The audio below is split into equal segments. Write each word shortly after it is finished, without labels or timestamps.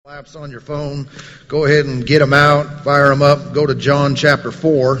Apps on your phone, go ahead and get them out, fire them up, go to John chapter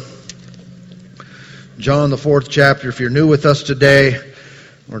 4. John, the 4th chapter. If you're new with us today,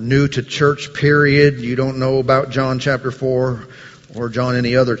 or new to church period, you don't know about John chapter 4 or John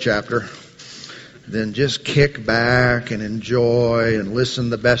any other chapter, then just kick back and enjoy and listen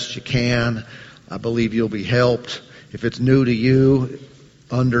the best you can. I believe you'll be helped. If it's new to you,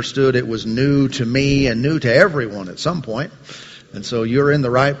 understood it was new to me and new to everyone at some point. And so you're in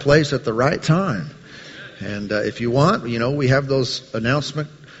the right place at the right time. And if you want, we have those announcement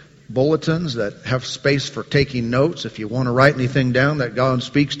bulletins that have space for taking notes. If you want to write anything down that God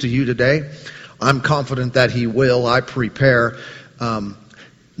speaks to you today, I'm confident that He will. I prepare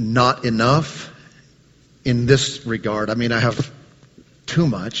not enough in this regard. I mean, I have too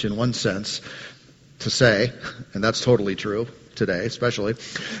much in one sense to say, and that's totally true today, especially.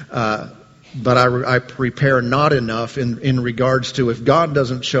 But I prepare not enough in regards to if God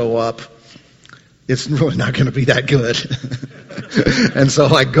doesn't show up, it's really not going to be that good. And so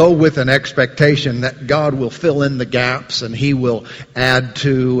I go with an expectation that God will fill in the gaps and He will add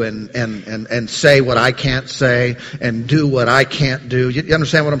to and say what I can't say and do what I can't do. You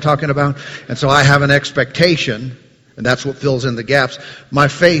understand what I'm talking about? And so I have an expectation, and that's what fills in the gaps. My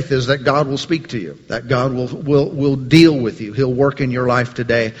faith is that God will speak to you, that God will deal with you. He'll work in your life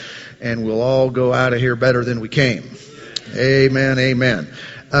today, and we'll all go out of here better than we came. Amen, amen.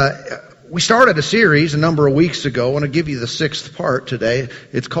 We started a series a number of weeks ago. I want to give you the 6th part today.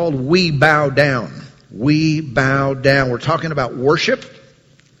 It's called We Bow Down. We Bow Down. We're talking about worship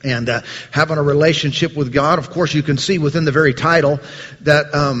and having a relationship with God. Of course, you can see within the very title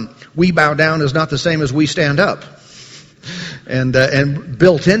that We Bow Down is not the same as We Stand Up. And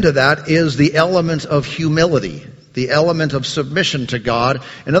built into that is the element of humility, the element of submission to God.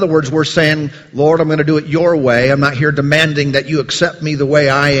 In other words, we're saying, Lord, I'm going to do it your way. I'm not here demanding that you accept me the way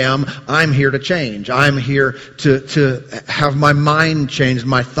I am. I'm here to change. I'm here to have my mind changed,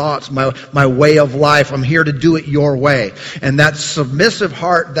 my thoughts, my way of life. I'm here to do it your way. And that submissive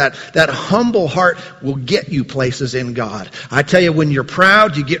heart, that humble heart will get you places in God. I tell you, when you're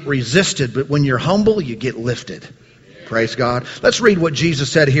proud, you get resisted. But when you're humble, you get lifted. Praise God. Let's read what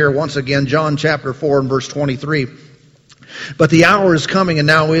Jesus said here once again, John chapter 4 and verse 23. But the hour is coming and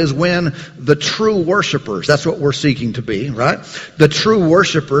now is when the true worshipers, that's what we're seeking to be, right? The true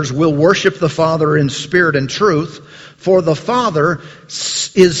worshipers will worship the Father in spirit and truth, for the Father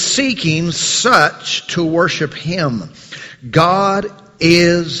is seeking such to worship Him. God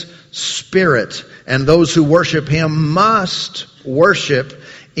is spirit, and those who worship Him must worship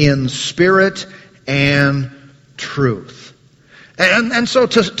in spirit and truth. And so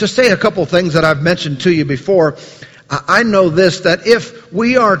to say a couple things that I've mentioned to you before, I know this, that if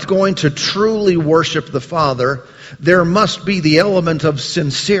we are going to truly worship the Father, there must be the element of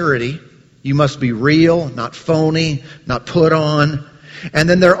sincerity. You must be real, not phony, not put on. And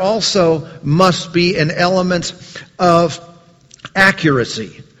then there also must be an element of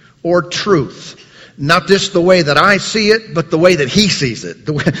accuracy or truth. Not just the way that I see it, but the way that He sees it,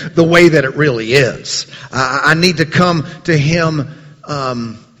 the way that it really is. I need to come to Him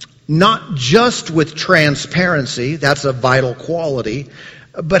not just with transparency, that's a vital quality,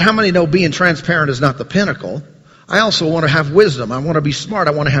 but how many know being transparent is not the pinnacle? I also want to have wisdom. I want to be smart.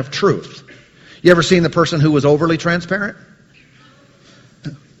 I want to have truth. You ever seen the person who was overly transparent?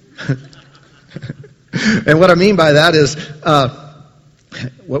 And what I mean by that is,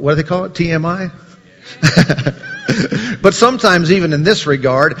 what do they call it? TMI? But sometimes even in this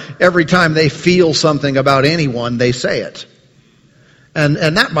regard, every time they feel something about anyone, they say it. And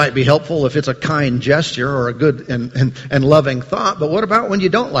that might be helpful if it's a kind gesture or a good and loving thought. But what about when you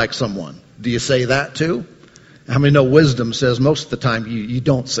don't like someone? Do you say that too? How many know wisdom says most of the time you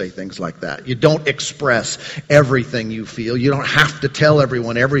don't say things like that. You don't express everything you feel. You don't have to tell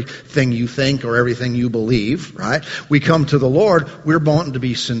everyone everything you think or everything you believe, right? We come to the Lord, we're wanting to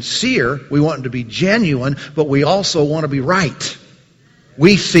be sincere, we want to be genuine, but we also want to be right.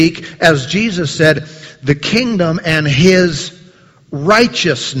 We seek, as Jesus said, the kingdom and His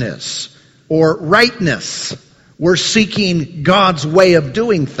righteousness or rightness. We're seeking God's way of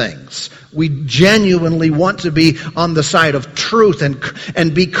doing things. We genuinely want to be on the side of truth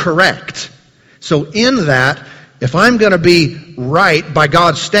and be correct. So in that, if I'm going to be right by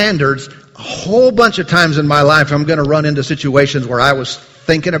God's standards, a whole bunch of times in my life I'm going to run into situations where I was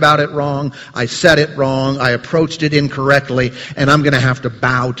thinking about it wrong, I said it wrong, I approached it incorrectly, and I'm going to have to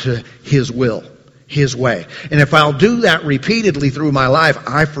bow to His will, His way. And if I'll do that repeatedly through my life,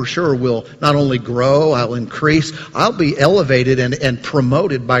 I for sure will not only grow, I'll increase, I'll be elevated and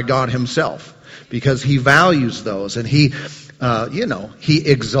promoted by God Himself, because He values those, and He He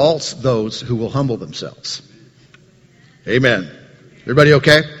exalts those who will humble themselves. Amen. Everybody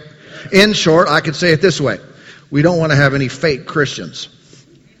okay? In short, I could say it this way. We don't want to have any fake Christians.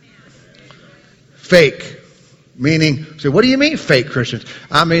 Fake. Meaning, so what do you mean fake Christians?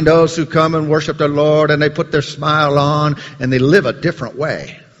 I mean those who come and worship the Lord and they put their smile on and they live a different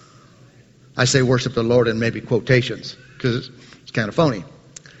way. I say worship the Lord in maybe quotations because it's kind of phony.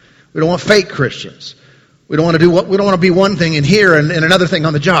 We don't want fake Christians. We don't want to be one thing in here and another thing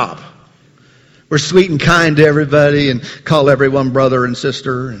on the job. We're sweet and kind to everybody and call everyone brother and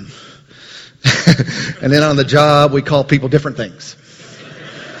sister. And, and then on the job, we call people different things.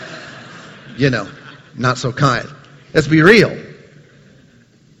 Not so kind. Let's be real.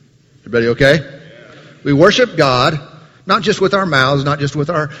 Everybody okay? We worship God, not just with our mouths, not just with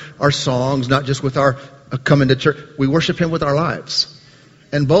our songs, not just with our coming to church. We worship Him with our lives.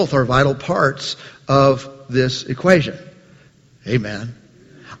 And both are vital parts of this equation. Amen.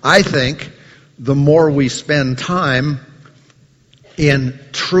 I think the more we spend time in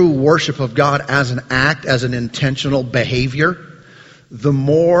true worship of God as an act, as an intentional behavior, the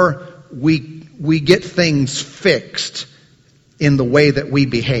more we get things fixed in the way that we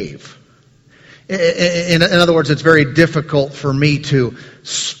behave. In other words, it's very difficult for me to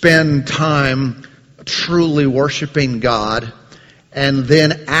spend time truly worshiping God and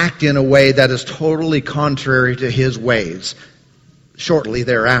then act in a way that is totally contrary to His ways shortly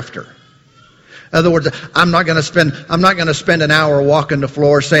thereafter. In other words, I'm not going to spend an hour walking the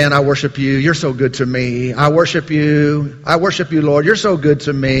floor saying, I worship you, you're so good to me. I worship you, Lord, you're so good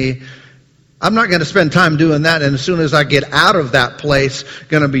to me. I'm not going to spend time doing that, and as soon as I get out of that place,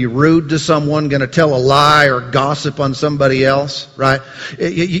 going to be rude to someone, going to tell a lie or gossip on somebody else, right?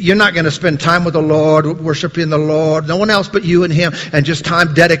 You're not going to spend time with the Lord, worshiping the Lord, no one else but you and Him, and just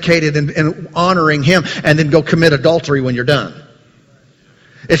time dedicated and honoring Him, and then go commit adultery when you're done.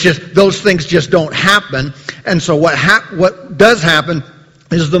 It's just, those things just don't happen, and so what does happen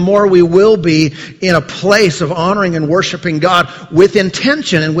is the more we will be in a place of honoring and worshiping God with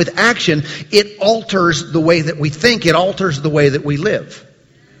intention and with action, it alters the way that we think. It alters the way that we live.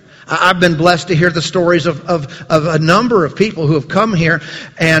 I've been blessed to hear the stories of a number of people who have come here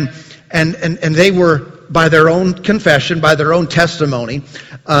and they were, by their own confession, by their own testimony,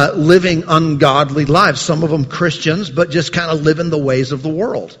 living ungodly lives. Some of them Christians, but just kind of living the ways of the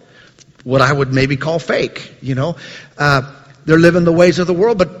world. What I would maybe call fake, They're living the ways of the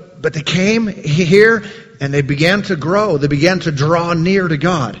world, but they came here and they began to grow. They began to draw near to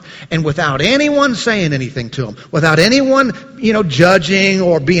God. And without anyone saying anything to them, without anyone, judging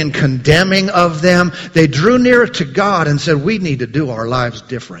or being condemning of them, they drew near to God and said, we need to do our lives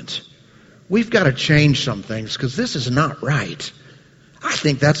different. We've got to change some things because this is not right. I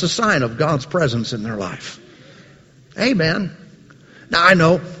think that's a sign of God's presence in their life. Amen. Now I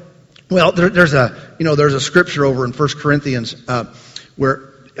know, well, there's a scripture over in 1 Corinthians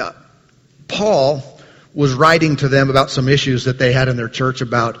where Paul was writing to them about some issues that they had in their church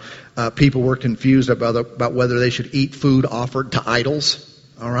about people were confused about whether they should eat food offered to idols.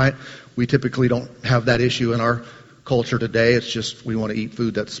 All right? We typically don't have that issue in our culture today. It's just we want to eat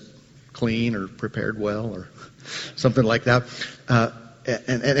food that's clean or prepared well or something like that.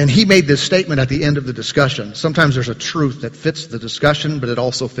 And he made this statement at the end of the discussion. Sometimes there's a truth that fits the discussion, but it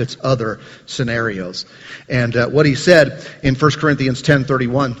also fits other scenarios. And what he said in 1 Corinthians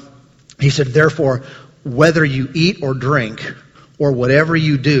 10:31, he said, therefore, whether you eat or drink or whatever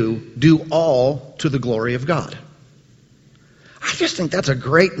you do all to the glory of God. I just think that's a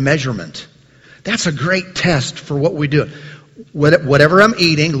great measurement. That's a great test for what we do. Whatever I'm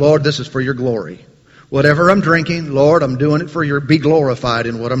eating, Lord, this is for your glory. Whatever I'm drinking, Lord, I'm doing it for your, be glorified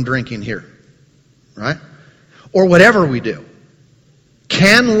in what I'm drinking here. Right? Or whatever we do.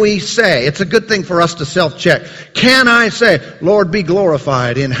 Can we say, it's a good thing for us to self-check. Can I say, Lord, be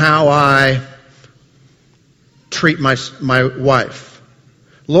glorified in how I treat my wife?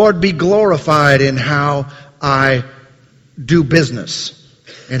 Lord, be glorified in how I do business.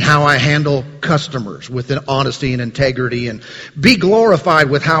 And how I handle customers with honesty and integrity, and be glorified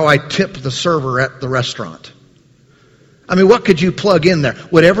with how I tip the server at the restaurant. I mean, what could you plug in there?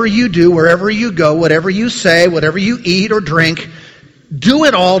 Whatever you do, wherever you go, whatever you say, whatever you eat or drink, do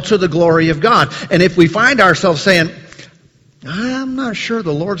it all to the glory of God. And if we find ourselves saying, I'm not sure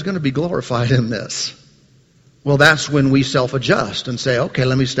the Lord's going to be glorified in this, well, that's when we self-adjust and say, okay,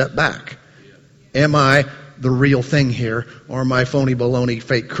 let me step back. Am I the real thing here, or am I phony baloney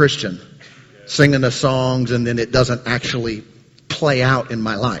fake Christian singing the songs and then it doesn't actually play out in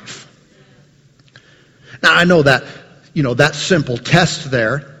my life? Now I know that that simple test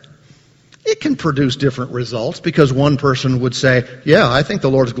there it can produce different results because one person would say, yeah, I think the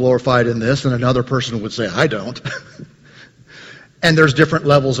Lord's glorified in this, and another person would say, I don't. And there's different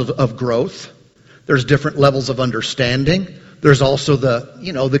levels of growth. There's different levels of understanding. There's also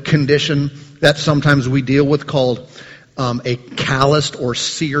the condition that sometimes we deal with called a calloused or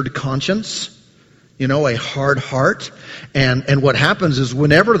seared conscience, a hard heart. And what happens is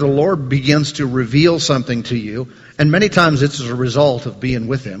whenever the Lord begins to reveal something to you, and many times it's as a result of being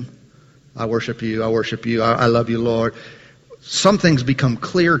with Him. I worship you, I love you, Lord. Some things become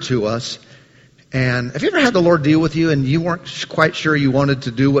clear to us. And have you ever had the Lord deal with you and you weren't quite sure you wanted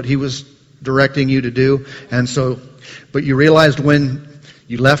to do what He was directing you to do? But you realized when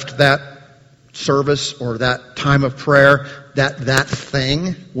you left that service or that time of prayer, that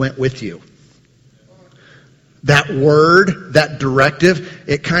thing went with you. That word, that directive,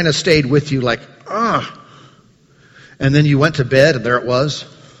 it kind of stayed with you like, And then you went to bed and there it was.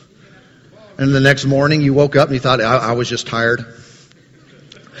 And the next morning you woke up and you thought, I was just tired.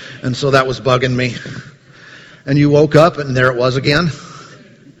 And so that was bugging me. And you woke up and there it was again.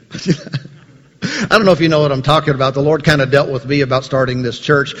 I don't know if you know what I'm talking about. The Lord kind of dealt with me about starting this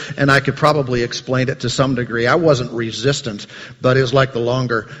church, and I could probably explain it to some degree. I wasn't resistant, but it was like the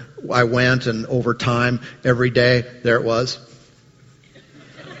longer I went and over time, every day, there it was.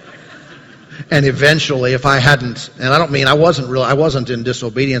 And eventually, if I hadn't, and I don't mean I wasn't in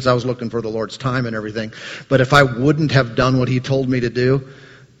disobedience, I was looking for the Lord's time and everything, but if I wouldn't have done what He told me to do,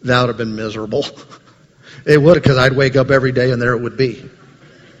 that would have been miserable. It would have, because I'd wake up every day and there it would be.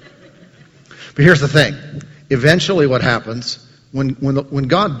 But here's the thing. Eventually what happens, when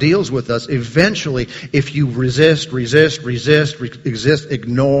God deals with us, eventually, if you resist,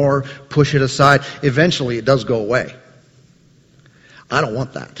 ignore, push it aside, eventually it does go away. I don't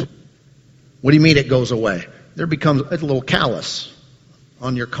want that. What do you mean it goes away? There becomes a little callous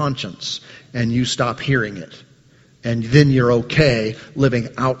on your conscience, and you stop hearing it. And then you're okay living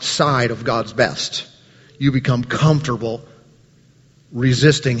outside of God's best. You become comfortable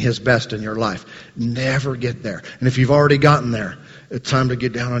resisting His best in your life. Never get there. And if you've already gotten there, it's time to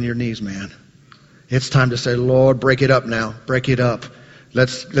get down on your knees, man. It's time to say, Lord, break it up now. Break it up.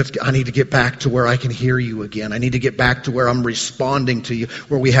 I need to get back to where I can hear you again. I need to get back to where I'm responding to you,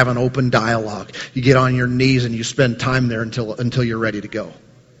 where we have an open dialogue. You get on your knees and you spend time there until you're ready to go.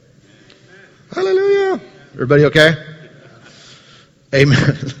 Hallelujah. Everybody okay?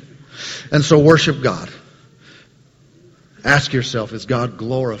 Amen. And so worship God. Ask yourself, is God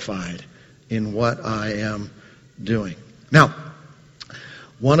glorified in what I am doing? Now,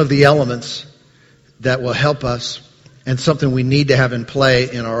 one of the elements that will help us, and something we need to have in play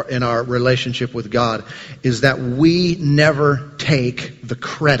in our relationship with God, is that we never take the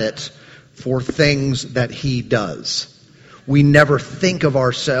credit for things that He does. We never think of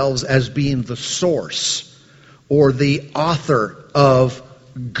ourselves as being the source or the author of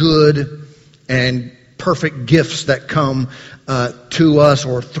good and perfect gifts that come to us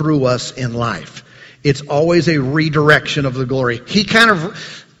or through us in life. It's always a redirection of the glory. He kind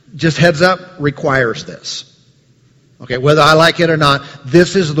of, just heads up, requires this. Okay, whether I like it or not,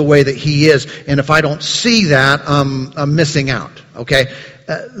 this is the way that He is. And if I don't see that, I'm missing out. Okay?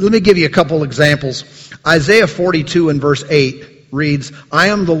 Let me give you a couple examples. Isaiah 42 and verse 8 reads, I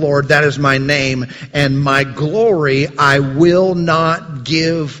am the Lord, that is my name, and my glory I will not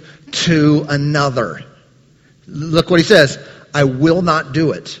give to another. Look what he says. I will not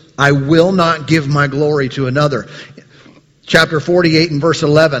do it. I will not give my glory to another. Chapter 48 and verse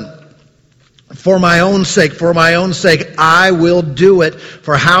 11. For my own sake, I will do it.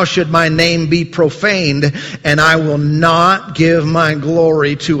 For how should my name be profaned? And I will not give my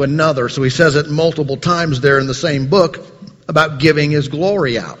glory to another. So he says it multiple times there in the same book about giving His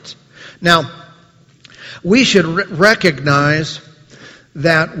glory out. Now, we should recognize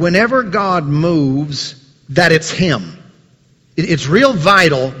that whenever God moves, that it's Him. It's real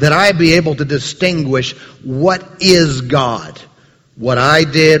vital that I be able to distinguish what is God. What I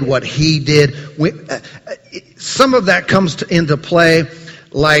did, what He did. Some of that comes into play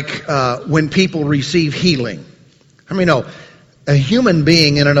like when people receive healing. I mean, no, a human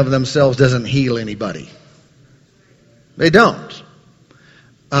being in and of themselves doesn't heal anybody. They don't.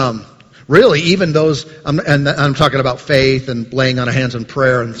 Really, even those, and I'm talking about faith and laying on of hands and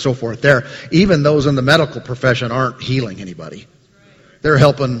prayer and so forth there, even those in the medical profession aren't healing anybody. They're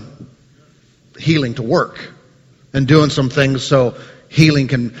helping healing to work and doing some things so healing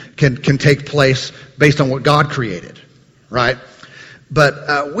can take place based on what God created, right?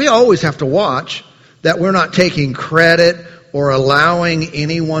 But we always have to watch that we're not taking credit or allowing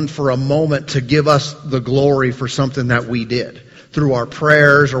anyone for a moment to give us the glory for something that we did. through our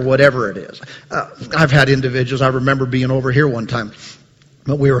prayers or whatever it is. I've had individuals, I remember being over here one time,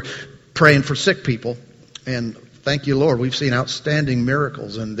 but we were praying for sick people, and thank you, Lord, we've seen outstanding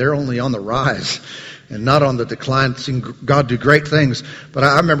miracles, and they're only on the rise and not on the decline. Seen God do great things. But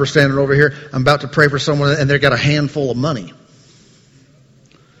I remember standing over here, I'm about to pray for someone, and they got a handful of money.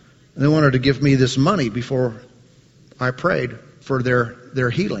 And they wanted to give me this money before I prayed for their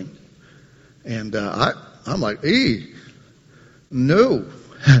healing. And I'm like, no,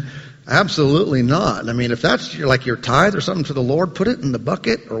 absolutely not. I mean, if that's like your tithe or something to the Lord, put it in the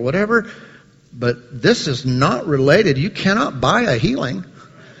bucket or whatever. But this is not related. You cannot buy a healing.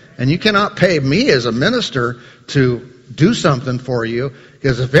 And you cannot pay me as a minister to do something for you.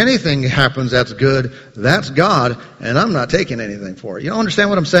 Because if anything happens that's good, that's God. And I'm not taking anything for it. You don't understand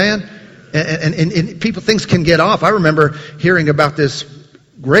what I'm saying? And people, things can get off. I remember hearing about this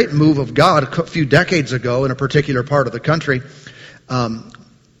great move of God a few decades ago in a particular part of the country.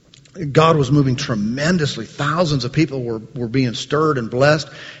 God was moving tremendously. Thousands of people were being stirred and blessed.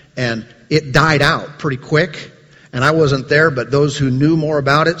 And it died out pretty quick. And I wasn't there, but those who knew more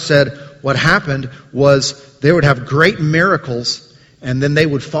about it said what happened was they would have great miracles, and then they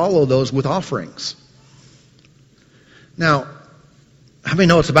would follow those with offerings. Now, how many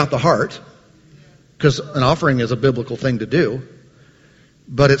know it's about the heart? Because an offering is a biblical thing to do.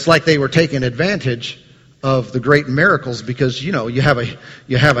 But it's like they were taking advantage of the great miracles because, you have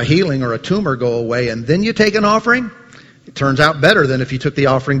a healing or a tumor go away, and then you take an offering. It turns out better than if you took the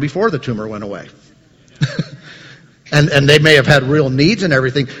offering before the tumor went away. And they may have had real needs and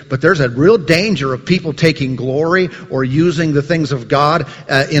everything, but there's a real danger of people taking glory or using the things of God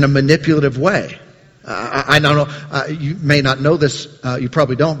in a manipulative way. I don't know, you may not know this, you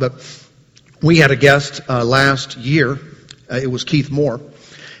probably don't, but we had a guest last year. It was Keith Moore.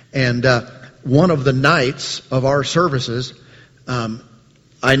 And one of the nights of our services,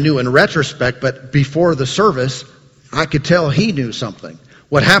 I knew in retrospect, but before the service, I could tell he knew something.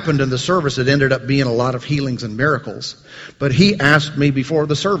 What happened in the service, it ended up being a lot of healings and miracles. But he asked me before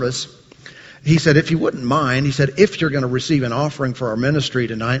the service, he said, if you wouldn't mind, he said, if you're going to receive an offering for our ministry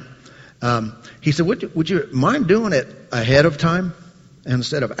tonight, he said, would you mind doing it ahead of time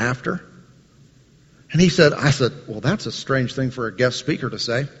instead of after? And I said, well, that's a strange thing for a guest speaker to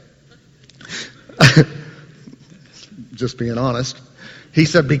say. Just being honest. He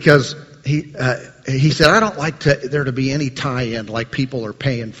said, because he said, I don't like there to be any tie-in, like people are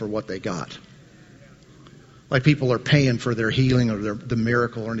paying for what they got. Like people are paying for their healing or the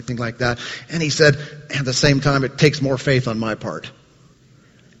miracle or anything like that. And he said, at the same time, it takes more faith on my part.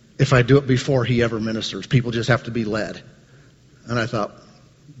 If I do it before he ever ministers, people just have to be led. And I thought,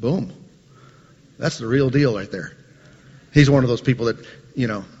 boom, that's the real deal right there. He's one of those people that,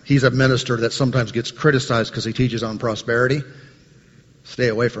 he's a minister that sometimes gets criticized because he teaches on prosperity. Stay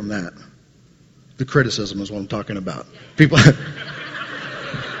away from that. The criticism is what I'm talking about.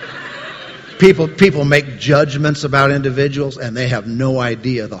 People make judgments about individuals, and they have no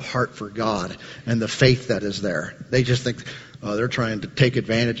idea the heart for God and the faith that is there. They just think, they're trying to take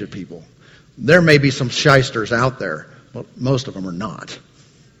advantage of people. There may be some shysters out there, but most of them are not.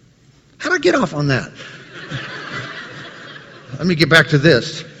 How do I get off on that? Let me get back to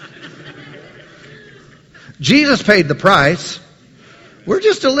this. Jesus paid the price. We're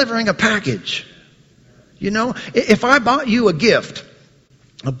just delivering a package. If I bought you a gift,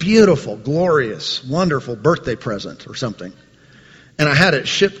 a beautiful, glorious, wonderful birthday present or something, and I had it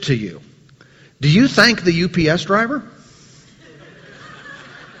shipped to you, do you thank the UPS driver?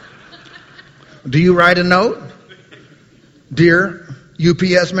 Do you write a note? Dear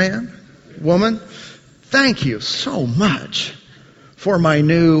UPS man, woman, thank you so much for my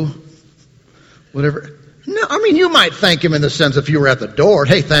new whatever. No, you might thank him in the sense if you were at the door,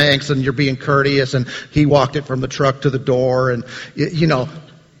 hey, thanks, and you're being courteous, and he walked it from the truck to the door, and,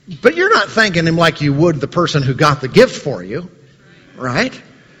 but you're not thanking him like you would the person who got the gift for you, right?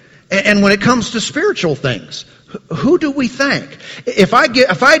 And when it comes to spiritual things, who do we thank? If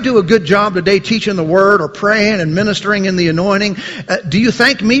I do a good job today teaching the Word or praying and ministering in the anointing, do you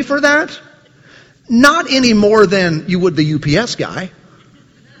thank me for that? Not any more than you would the UPS guy.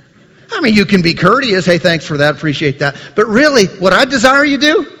 You can be courteous. Hey, thanks for that. Appreciate that. But really, what I desire you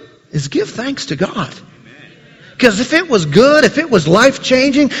do is give thanks to God. Because if it was good, if it was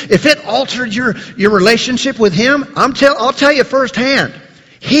life-changing, if it altered your relationship with Him, I'll tell you firsthand,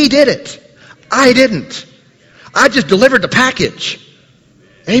 He did it. I didn't. I just delivered the package.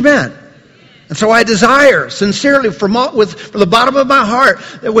 Amen. And so I desire sincerely from the bottom of my heart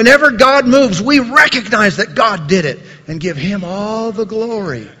that whenever God moves, we recognize that God did it and give Him all the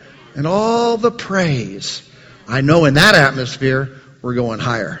glory and all the praise. I know in that atmosphere, we're going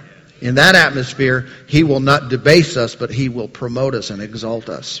higher. In that atmosphere, He will not debase us, but He will promote us and exalt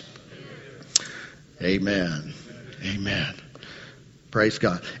us. Amen. Amen. Praise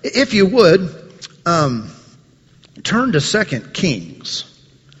God. If you would, turn to 2 Kings.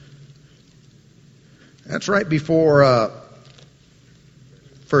 That's right before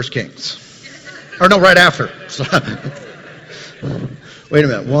 1 Kings. Or no, right after. Wait a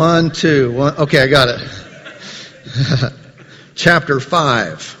minute. 1, 2, 1. Okay, I got it. Chapter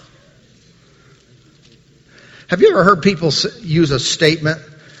 5. Have you ever heard people use a statement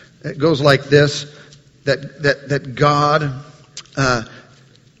that goes like this, that God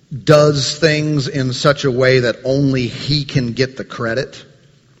does things in such a way that only He can get the credit?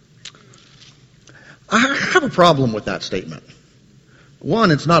 I have a problem with that statement.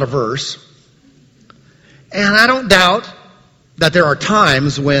 One, it's not a verse. And I don't doubt that there are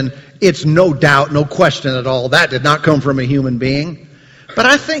times when it's no doubt, no question at all, that did not come from a human being. But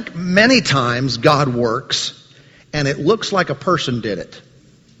I think many times God works and it looks like a person did it.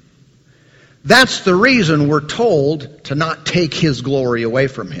 That's the reason we're told to not take His glory away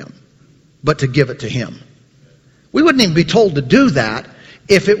from Him, but to give it to Him. We wouldn't even be told to do that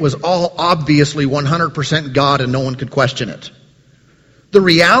if it was all obviously 100% God and no one could question it. The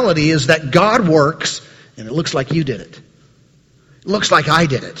reality is that God works and it looks like you did it. It looks like I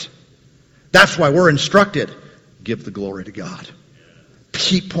did it. That's why we're instructed, give the glory to God.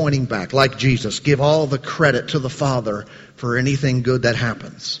 Keep pointing back, like Jesus. Give all the credit to the Father for anything good that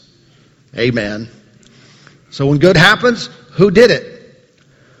happens. Amen. So when good happens, who did it?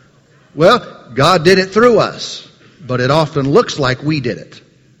 Well, God did it through us, but it often looks like we did it.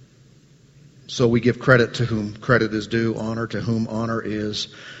 So we give credit to whom credit is due, honor to whom honor is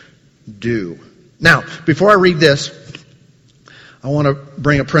due. Now, before I read this, I want to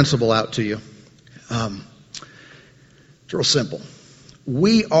bring a principle out to you. It's real simple.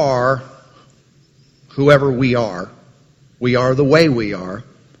 We are whoever we are. We are the way we are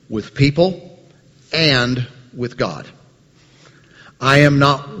with people and with God. I am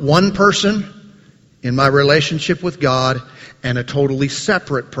not one person in my relationship with God and a totally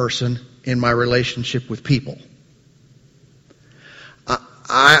separate person in my relationship with people.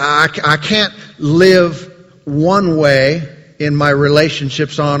 I can't live one way in my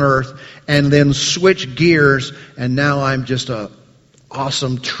relationships on earth and then switch gears and now I'm just a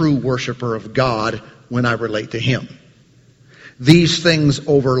awesome true worshiper of God when I relate to Him. These things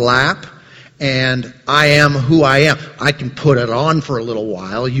overlap and I am who I am. I can put it on for a little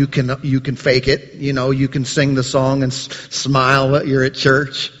while. You can fake it. You can sing the song and smile while you're at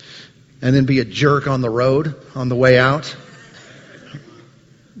church and then be a jerk on the road on the way out.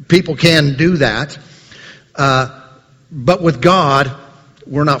 People can do that. But with God,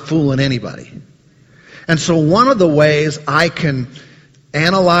 we're not fooling anybody. And so one of the ways I can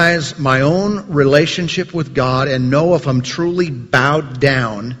analyze my own relationship with God and know if I'm truly bowed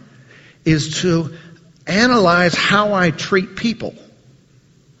down is to analyze how I treat people.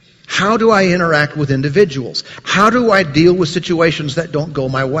 How do I interact with individuals? How do I deal with situations that don't go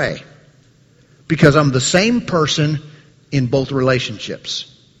my way? Because I'm the same person in both relationships.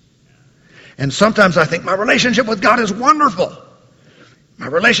 And sometimes I think my relationship with God is wonderful. My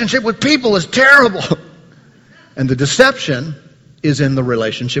relationship with people is terrible. And the deception is in the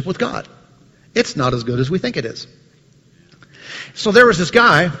relationship with God. It's not as good as we think it is. So there was this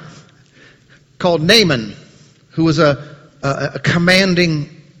guy called Naaman who was a commanding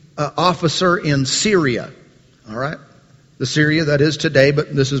officer in Syria. All right? The Syria that is today,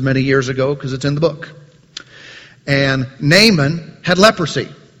 but this is many years ago because it's in the book. And Naaman had leprosy.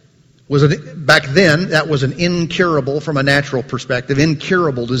 Back then, that was an incurable, from a natural perspective,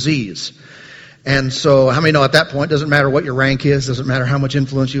 incurable disease. And so, how many know at that point, doesn't matter what your rank is, doesn't matter how much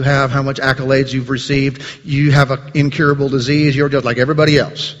influence you have, how much accolades you've received, you have an incurable disease, you're just like everybody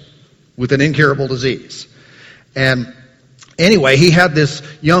else with an incurable disease. And anyway, he had this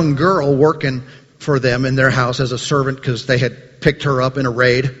young girl working for them in their house as a servant because they had picked her up in a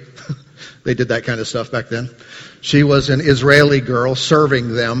raid. They did that kind of stuff back then. She was an Israeli girl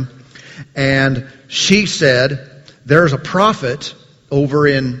serving them. And she said, there's a prophet over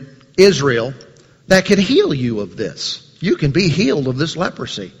in Israel that can heal you of this. You can be healed of this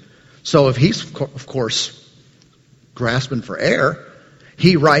leprosy. So if he's, of course, grasping for air,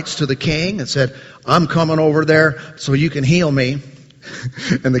 he writes to the king and said, I'm coming over there so you can heal me.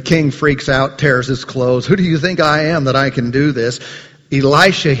 And the king freaks out, tears his clothes. Who do you think I am that I can do this?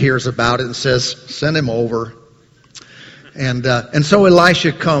 Elisha hears about it and says, send him over. And so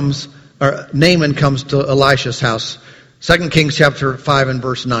Naaman comes to Elisha's house 2 Kings chapter 5 and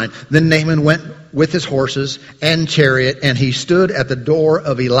verse 9. Then Naaman went with his horses and chariot, and he stood at the door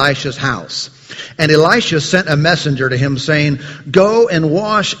of Elisha's house. And Elisha sent a messenger to him, saying, Go and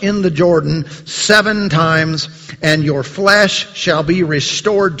wash in the Jordan 7 times, and your flesh shall be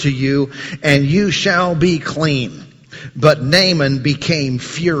restored to you, and you shall be clean. But Naaman became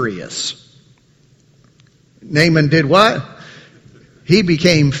furious. Naaman did what? He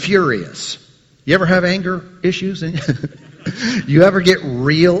became furious. You ever have anger issues? You ever get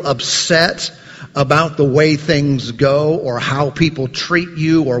real upset about the way things go or how people treat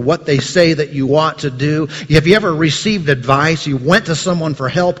you or what they say that you ought to do? Have you ever received advice? You went to someone for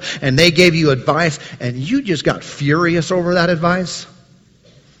help and they gave you advice and you just got furious over that advice?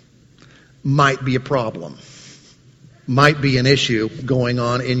 Might be a problem. Might be an issue going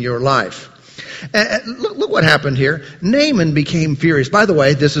on in your life. Look what happened here. Naaman became furious. By the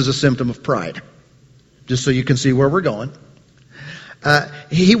way, this is a symptom of pride. Just so you can see where we're going.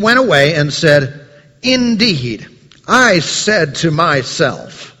 He went away and said, Indeed, I said to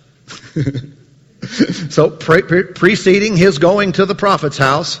myself. So preceding his going to the prophet's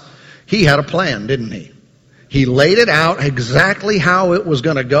house, he had a plan, didn't he? He laid it out exactly how it was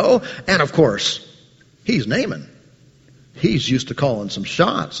going to go. And of course, he's Naaman. He's used to calling some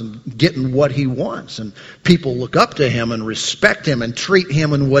shots and getting what he wants. And people look up to him and respect him and treat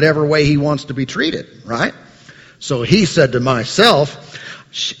him in whatever way he wants to be treated, right? So he said to myself,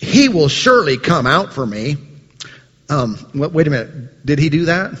 he will surely come out for me. Wait a minute. Did he do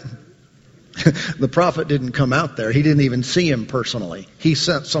that? The prophet didn't come out there. He didn't even see him personally. He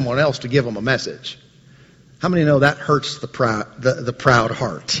sent someone else to give him a message. How many know that hurts the proud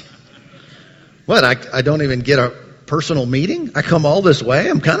heart? What? I don't even get a personal meeting? I come all this way.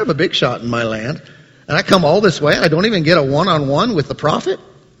 I'm kind of a big shot in my land. And I come all this way. I don't even get a one-on-one with the prophet.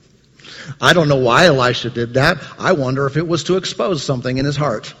 I don't know why Elisha did that. I wonder if it was to expose something in his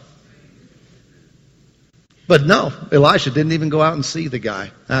heart. But no, Elisha didn't even go out and see the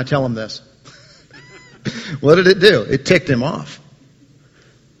guy. Now tell him this. What did it do? It ticked him off.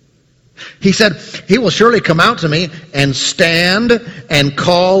 He said, he will surely come out to me and stand and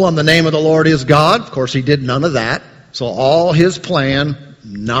call on the name of the Lord his God. Of course, he did none of that. So all his plan,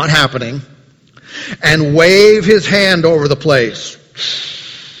 not happening. And wave his hand over the place.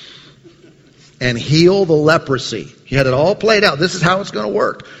 And heal the leprosy. He had it all played out. This is how it's going to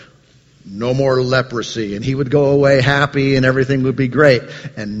work. No more leprosy. And he would go away happy and everything would be great.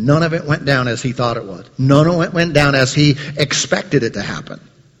 And none of it went down as he thought it would. None of it went down as he expected it to happen.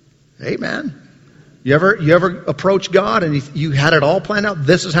 Amen. You ever approach God and you had it all planned out?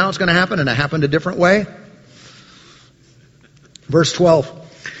 This is how it's going to happen, and it happened a different way? Verse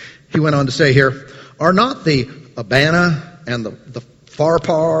 12, he went on to say here, Are not the Abana and the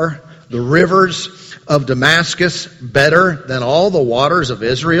Pharpar, the rivers of Damascus, better than all the waters of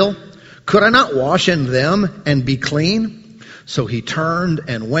Israel? Could I not wash in them and be clean? So he turned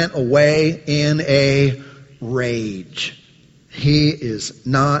and went away in a rage. He is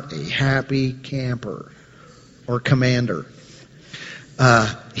not a happy camper or commander.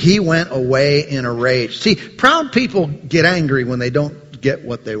 He went away in a rage. See, proud people get angry when they don't get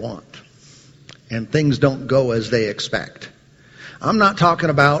what they want. And things don't go as they expect. I'm not talking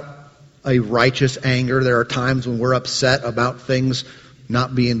about a righteous anger. There are times when we're upset about things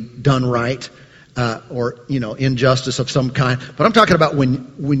not being done right, or injustice of some kind. But I'm talking about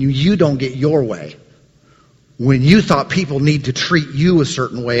when you don't get your way. When you thought people need to treat you a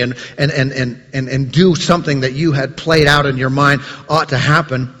certain way and do something that you had played out in your mind ought to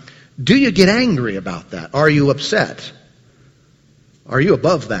happen, do you get angry about that? Are you upset? Are you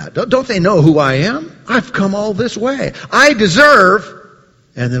above that? Don't they know who I am? I've come all this way. I deserve,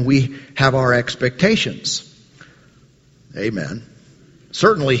 and then we have our expectations. Amen.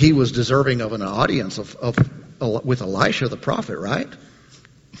 Certainly he was deserving of an audience with Elisha the prophet, right?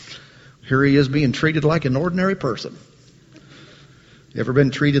 Here he is being treated like an ordinary person. You ever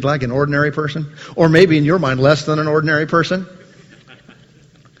been treated like an ordinary person? Or maybe in your mind, less than an ordinary person?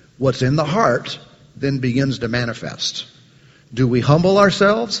 What's in the heart then begins to manifest. Do we humble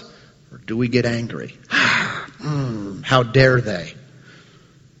ourselves or do we get angry? How dare they?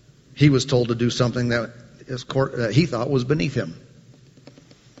 He was told to do something that he thought was beneath him.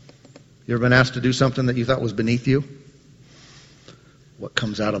 You ever been asked to do something that you thought was beneath you? What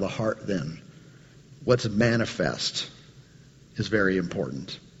comes out of the heart then? What's manifest is very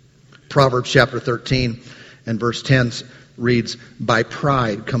important. Proverbs chapter 13 and verse 10 reads, By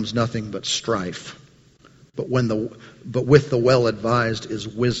pride comes nothing but strife, but with the well-advised is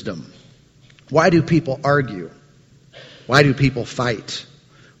wisdom. Why do people argue? Why do people fight?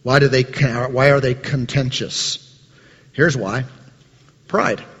 Why are they contentious? Here's why.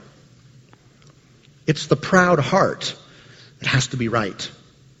 Pride. It's the proud heart that has to be right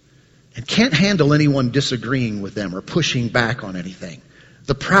and can't handle anyone disagreeing with them or pushing back on anything.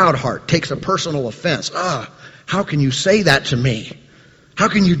 The proud heart takes a personal offense. How can you say that to me? How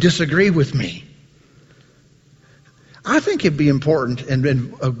can you disagree with me? I think it'd be important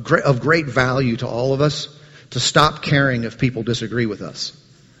and of great value to all of us to stop caring if people disagree with us.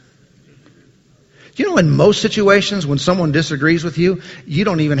 You know, in most situations when someone disagrees with you, you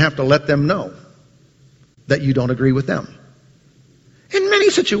don't even have to let them know that you don't agree with them. In many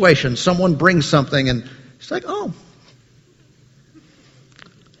situations, someone brings something and it's like, oh,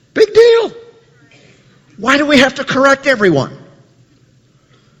 big deal. Why do we have to correct everyone?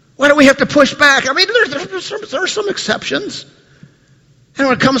 Why do we have to push back? I mean, there are some exceptions. And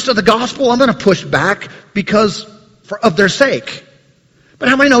when it comes to the gospel, I'm going to push back because of their sake. But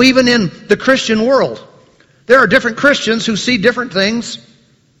how many know even in the Christian world, there are different Christians who see different things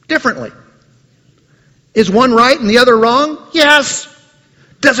differently? Is one right and the other wrong? Yes.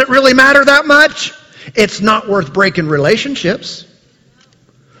 Does it really matter that much? It's not worth breaking relationships.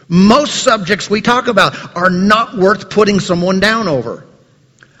 Most subjects we talk about are not worth putting someone down over.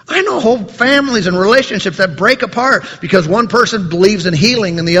 I know whole families and relationships that break apart because one person believes in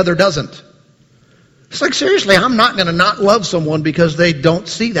healing and the other doesn't. It's like, seriously, I'm not going to not love someone because they don't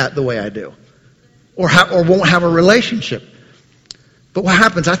see that the way I do. Or won't have a relationship. But what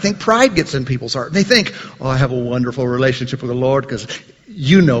happens, I think pride gets in people's heart. They think, oh, I have a wonderful relationship with the Lord because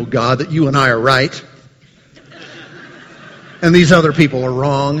you know, God, that you and I are right. And these other people are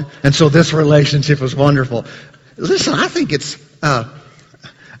wrong. And so this relationship is wonderful. Listen, I think it's...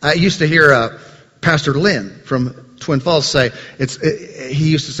 I used to hear Pastor Lynn from Twin Falls say,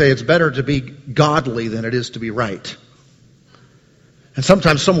 he used to say it's better to be godly than it is to be right. And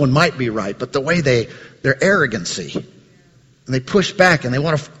sometimes someone might be right, but the way their arrogancy, and they push back and they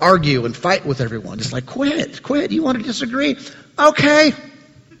want to argue and fight with everyone. It's like, quit. You want to disagree? Okay.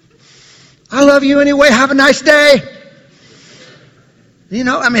 I love you anyway. Have a nice day. You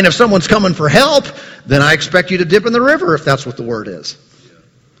know, I mean, if someone's coming for help, then I expect you to dip in the river if that's what the word is.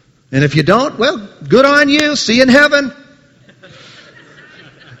 And if you don't, well, good on you. See you in heaven.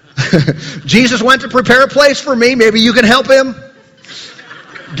 Jesus went to prepare a place for me. Maybe you can help him.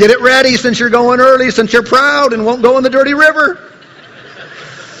 Get it ready since you're going early, since you're proud and won't go in the dirty river.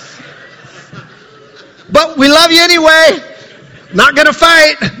 But we love you anyway. Not going to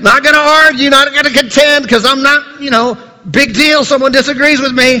fight. Not going to argue. Not going to contend because I'm not, big deal. Someone disagrees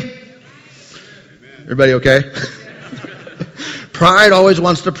with me. Everybody okay? Pride always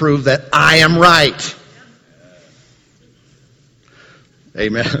wants to prove that I am right.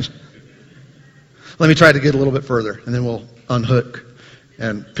 Amen. Let me try to get a little bit further, and then we'll unhook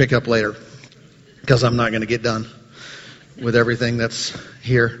and pick up later, because I'm not going to get done with everything that's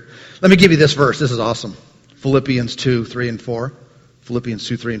here. Let me give you this verse. This is awesome. Philippians 2, 3, and 4. Philippians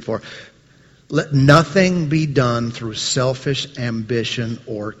 2, 3, and 4. Let nothing be done through selfish ambition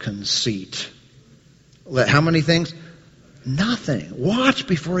or conceit. Let how many things? Nothing. Watch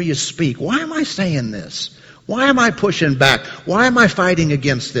before you speak. Why am I saying this? Why am I pushing back? Why am I fighting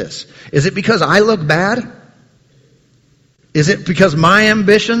against this? Is it because I look bad? Is it because my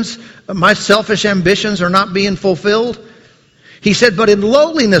ambitions, my selfish ambitions are not being fulfilled? He said, but in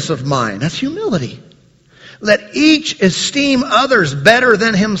lowliness of mind, that's humility. Let each esteem others better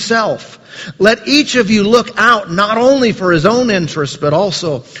than himself. Let each of you look out not only for his own interests, but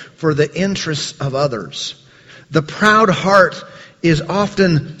also for the interests of others. The proud heart is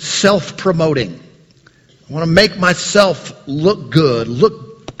often self-promoting. I want to make myself look good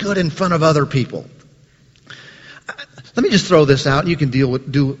in front of other people. Let me just throw this out. You can do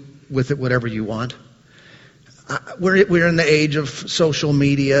with it whatever you want. We're in the age of social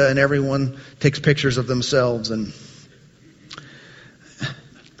media, and everyone takes pictures of themselves, and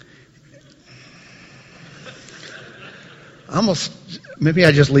maybe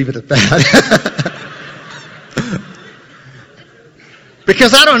I just leave it at that.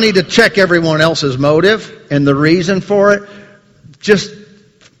 Because I don't need to check everyone else's motive and the reason for it. Just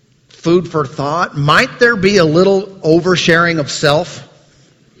food for thought. Might there be a little oversharing of self?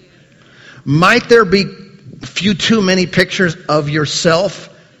 Might there be a few too many pictures of yourself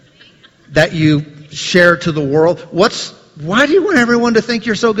that you share to the world? Why do you want everyone to think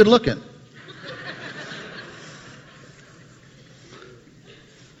you're so good looking?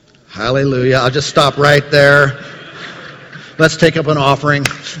 Hallelujah. I'll just stop right there. Let's take up an offering.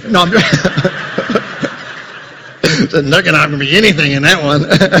 No, there's not going to be anything in that one.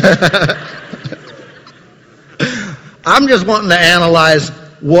 I'm just wanting to analyze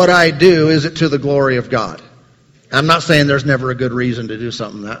what I do. Is it to the glory of God? I'm not saying there's never a good reason to do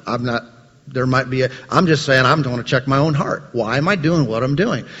something. I'm just saying I'm going to check my own heart. Why am I doing what I'm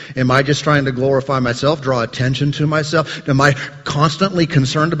doing? Am I just trying to glorify myself, draw attention to myself? Am I constantly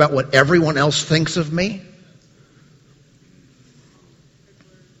concerned about what everyone else thinks of me?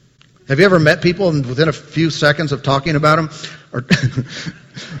 Have you ever met people and within a few seconds of talking about them or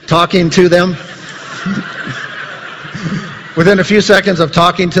talking to them, within a few seconds of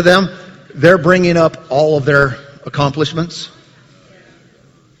talking to them, they're bringing up all of their accomplishments?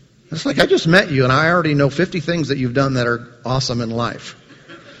 It's like, I just met you and I already know 50 things that you've done that are awesome in life.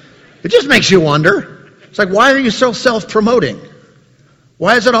 It just makes you wonder. It's like, why are you so self-promoting?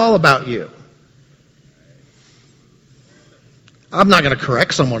 Why is it all about you? I'm not going to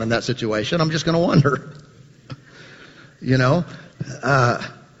correct someone in that situation. I'm just going to wonder. You know,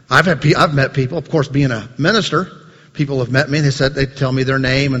 I've met people, of course, being a minister, people have met me and they tell me their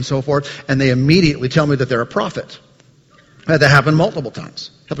name and so forth, and they immediately tell me that they're a prophet. I had that happen multiple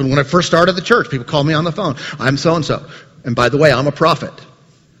times. It happened when I first started the church. People called me on the phone. I'm so-and-so. And by the way, I'm a prophet.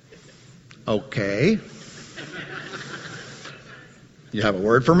 Okay. You have a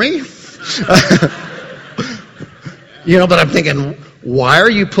word for me? But I'm thinking, why are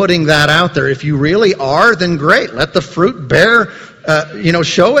you putting that out there? If you really are, then great. Let the fruit bear,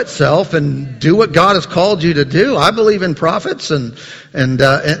 show itself and do what God has called you to do. I believe in prophets,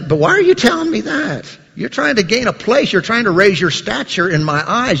 but why are you telling me that? You're trying to gain a place. You're trying to raise your stature in my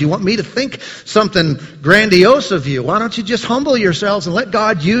eyes. You want me to think something grandiose of you. Why don't you just humble yourselves and let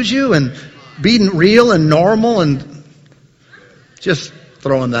God use you and be real and normal and just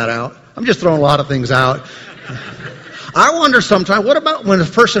throwing that out. I'm just throwing a lot of things out. I wonder sometimes, what about when a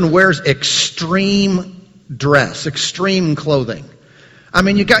person wears extreme dress, extreme clothing? I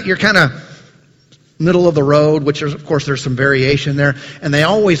mean, you're kind of middle of the road, which is, of course, there's some variation there, and they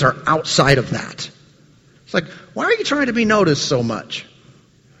always are outside of that. It's like, why are you trying to be noticed so much?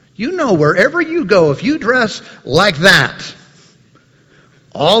 You know, wherever you go, if you dress like that,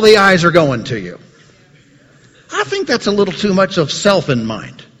 all the eyes are going to you. I think that's a little too much of self in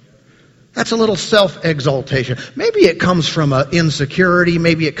mind. That's a little self-exaltation. Maybe it comes from insecurity.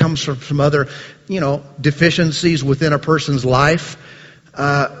 Maybe it comes from some other, deficiencies within a person's life.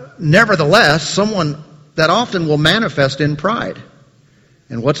 Nevertheless, someone that often will manifest in pride.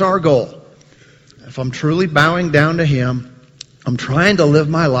 And what's our goal? If I'm truly bowing down to Him, I'm trying to live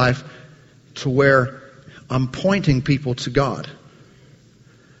my life to where I'm pointing people to God.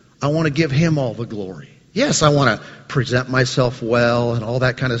 I want to give Him all the glory. Yes, I want to present myself well and all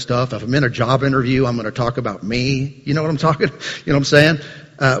that kind of stuff. If I'm in a job interview, I'm going to talk about me. You know what I'm talking? You know what I'm saying?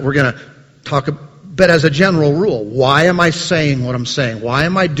 We're going to talk, but as a general rule, why am I saying what I'm saying? Why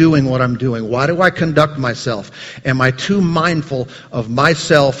am I doing what I'm doing? Why do I conduct myself? Am I too mindful of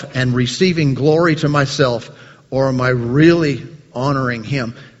myself and receiving glory to myself, or am I really honoring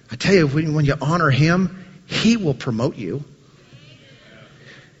Him? I tell you, when you honor Him, He will promote you.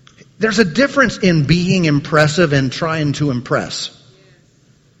 There's a difference in being impressive and trying to impress.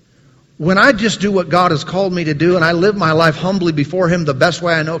 When I just do what God has called me to do and I live my life humbly before Him the best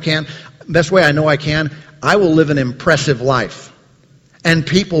way I know I can, I will live an impressive life. And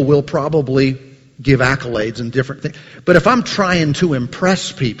people will probably give accolades and different things. But if I'm trying to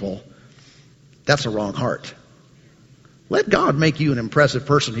impress people, that's a wrong heart. Let God make you an impressive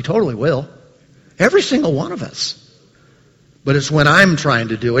person. He totally will. Every single one of us. But it's when I'm trying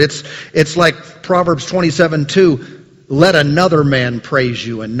to do it. It's like Proverbs 27:2. Let another man praise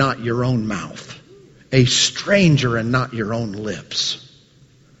you and not your own mouth. A stranger and not your own lips.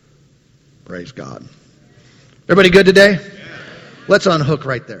 Praise God. Everybody good today? Let's unhook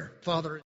right there. Father.